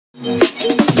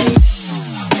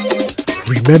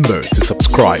Remember to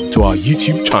subscribe to our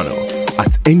YouTube channel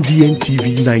at NDN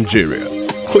TV Nigeria.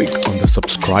 Click on the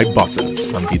subscribe button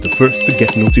and be the first to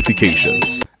get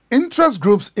notifications. Interest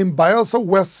groups in Bayelsa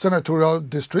West Senatorial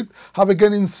District have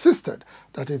again insisted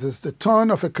that it is the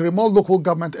turn of Ekirimo local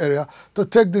government area to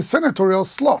take the senatorial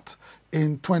slot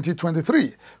in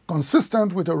 2023,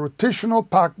 consistent with a rotational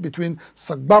pact between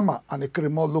Sagbama and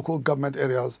Ekirimo local government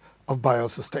areas of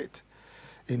Bayelsa State.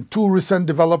 In two recent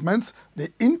developments, the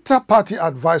Inter-Party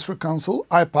Advisory Council,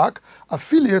 IPAC,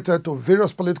 affiliated to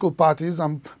various political parties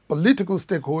and political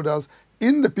stakeholders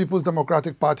in the People's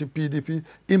Democratic Party, PDP,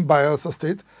 in Bayelsa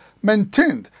State,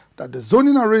 maintained that the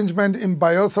zoning arrangement in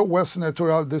Bayelsa West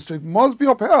Senatorial District must be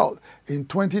upheld in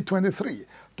 2023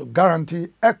 to guarantee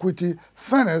equity,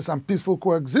 fairness, and peaceful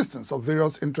coexistence of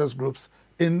various interest groups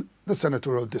in the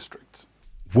Senatorial District.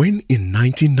 When in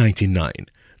 1999,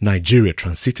 Nigeria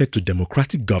transited to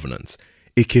democratic governance,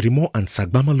 Ekirimo and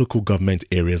Sagbama local government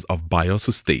areas of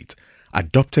Bayelsa State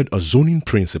adopted a zoning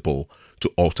principle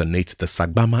to alternate the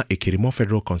Sagbama-Ekirimo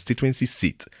Federal Constituency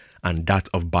seat and that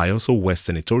of Bayelsa West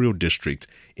Senatorial District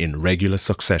in regular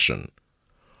succession.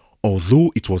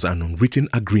 Although it was an unwritten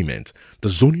agreement, the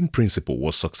zoning principle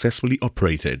was successfully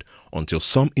operated until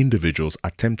some individuals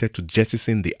attempted to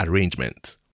jettison the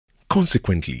arrangement.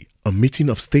 Consequently, a meeting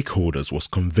of stakeholders was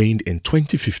convened in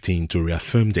 2015 to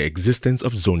reaffirm the existence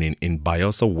of zoning in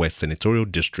Bayelsa West Senatorial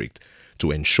District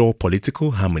to ensure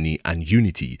political harmony and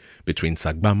unity between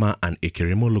Sagbama and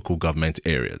Ekirimo local government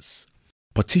areas.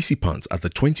 Participants at the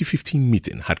 2015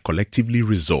 meeting had collectively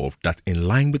resolved that in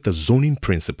line with the zoning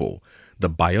principle, the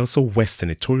Bayelsa West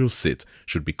Senatorial seat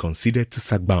should be conceded to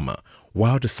Sagbama,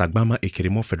 while the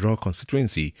Sagbama-Ekirimo Federal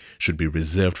Constituency should be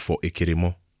reserved for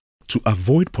Ekirimo. To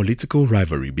avoid political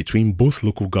rivalry between both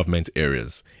local government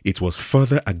areas, it was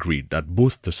further agreed that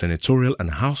both the Senatorial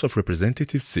and House of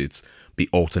Representatives seats be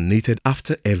alternated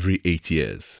after every 8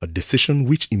 years, a decision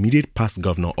which immediate past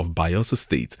governor of Bayelsa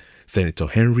State, Senator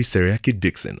Henry Seriaki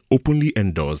Dixon, openly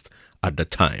endorsed at the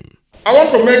time. I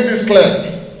want to make this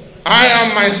clear. I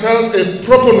am myself a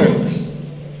proponent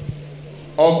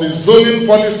of the zoning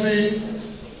policy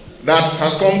that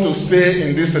has come to stay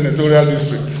in this senatorial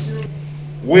district.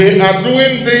 We are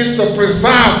doing this to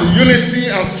preserve the unity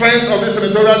and strength of this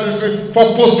senatorial district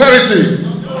for posterity.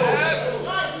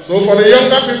 So for the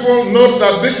younger people, note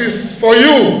that this is for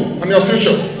you and your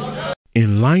future.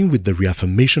 In line with the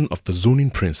reaffirmation of the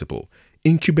zoning principle,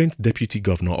 incumbent Deputy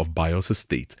Governor of Bayelsa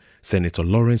State, Senator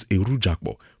Lawrence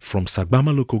Erujakbo from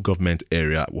Sagbama local government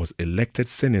area was elected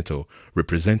senator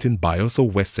representing Bayelsa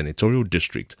West Senatorial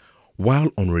District,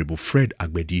 while Honorable Fred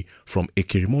Agbedi from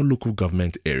Ekirimo local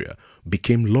government area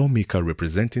became lawmaker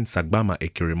representing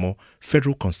Sagbama-Ekirimo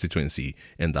Federal Constituency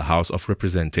in the House of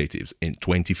Representatives in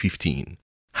 2015.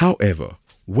 However,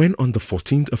 when on the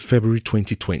 14th of February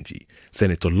 2020,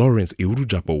 Senator Lawrence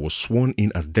Erujakbo was sworn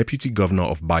in as Deputy Governor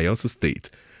of Bayelsa State,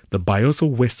 the Bayelsa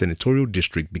West Senatorial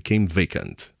District became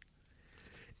vacant.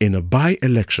 In a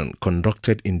by-election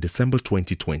conducted in December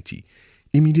 2020,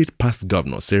 immediate past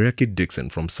governor Seriaki Dixon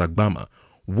from Sagbama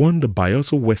won the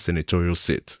Bayelsa West Senatorial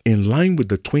seat. In line with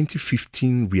the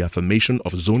 2015 reaffirmation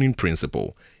of zoning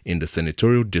principle in the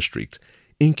Senatorial District,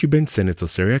 incumbent Senator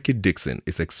Seriaki Dixon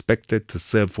is expected to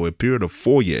serve for a period of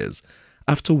 4 years,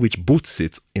 after which both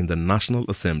seats in the National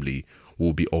Assembly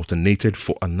will be alternated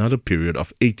for another period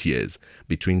of 8 years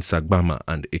between Sagbama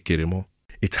and Ekirimo.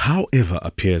 It however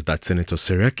appears that Senator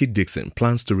Seriaki Dixon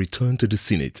plans to return to the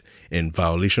Senate in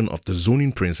violation of the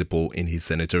zoning principle in his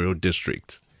senatorial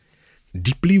district.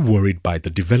 Deeply worried by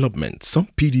the development, some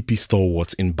PDP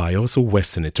stalwarts in Bayelsa West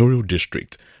Senatorial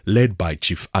District, led by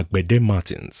Chief Agbede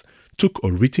Martins, took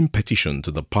a written petition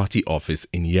to the party office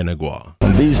in Yenagoa.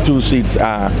 These two seats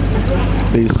are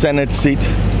the Senate seat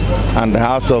and the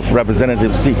House of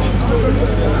Representatives seat.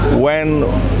 When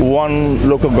one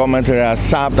local government area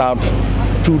served out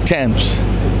 2 terms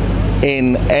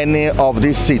in any of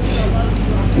these seats,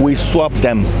 we swap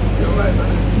them.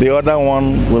 The other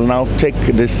one will now take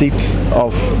the seat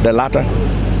of the latter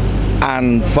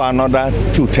and for another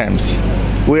 2 terms.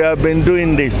 We have been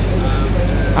doing this,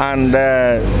 and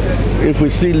if we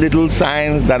see little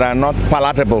signs that are not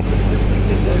palatable,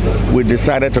 we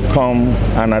decided to come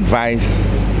and advise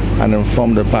and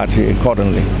inform the party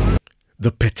accordingly.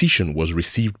 The petition was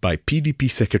received by PDP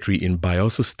Secretary in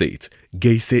Bayelsa State,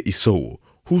 Geise Isowo,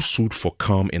 who sued for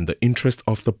calm in the interest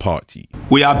of the party.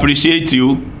 We appreciate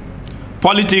you.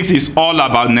 Politics is all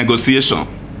about negotiation.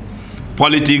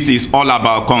 Politics is all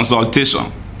about consultation.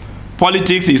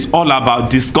 Politics is all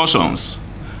about discussions.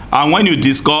 And when you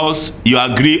discuss, you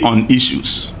agree on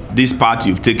issues. This path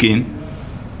you've taken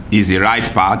is the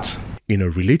right path. In a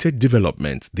related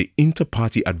development, the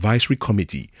Inter-Party Advisory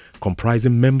Committee,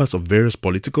 comprising members of various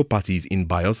political parties in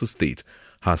Bayelsa State,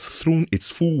 has thrown its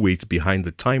full weight behind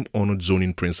the time-honored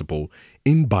zoning principle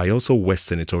in Bayelsa West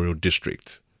Senatorial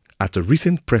District. At a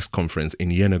recent press conference in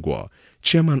Yenagoa,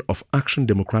 Chairman of Action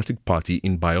Democratic Party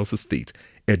in Bayelsa State,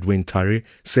 Edwin Tare,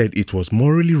 said it was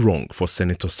morally wrong for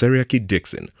Senator Seriaki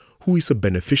Dixon, who is a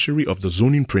beneficiary of the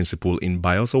zoning principle in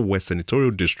Bayelsa West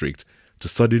Senatorial District, to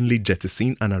suddenly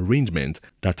jettison an arrangement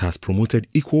that has promoted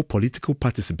equal political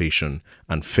participation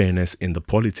and fairness in the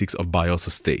politics of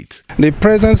Bayelsa State. The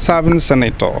present serving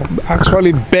senator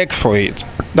actually begged for it,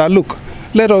 that look,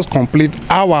 let us complete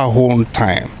our own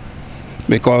time,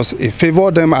 because he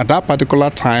favored them at that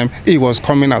particular time. He was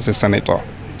coming as a senator.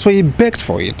 So he begged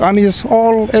for it, and it's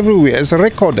all everywhere. It's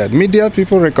recorded. Media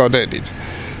people recorded it.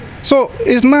 So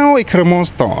it's now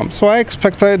Ikremon's turn. So I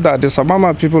expected that the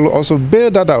Sabama people also bear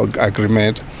that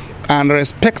agreement and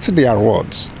respect their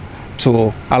words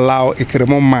to allow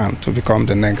Ikremon man to become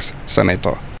the next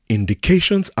senator.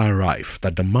 Indications are rife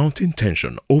that the mounting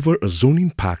tension over a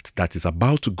zoning pact that is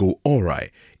about to go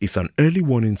awry is an early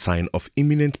warning sign of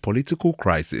imminent political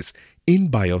crisis in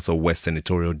Bayelsa West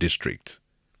Senatorial District.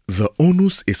 The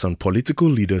onus is on political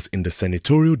leaders in the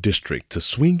Senatorial District to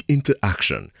swing into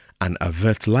action and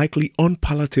avert likely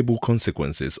unpalatable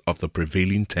consequences of the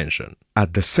prevailing tension.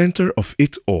 At the center of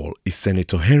it all is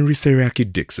Senator Henry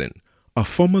Seriaki Dixon, a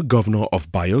former governor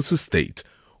of Bayelsa State,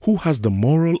 who has the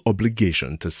moral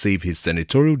obligation to save his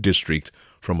senatorial district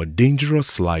from a dangerous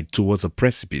slide towards a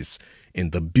precipice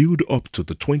in the build-up to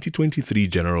the 2023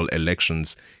 general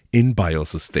elections in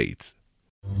Bayelsa State.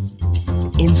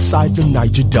 Inside the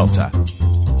Niger Delta,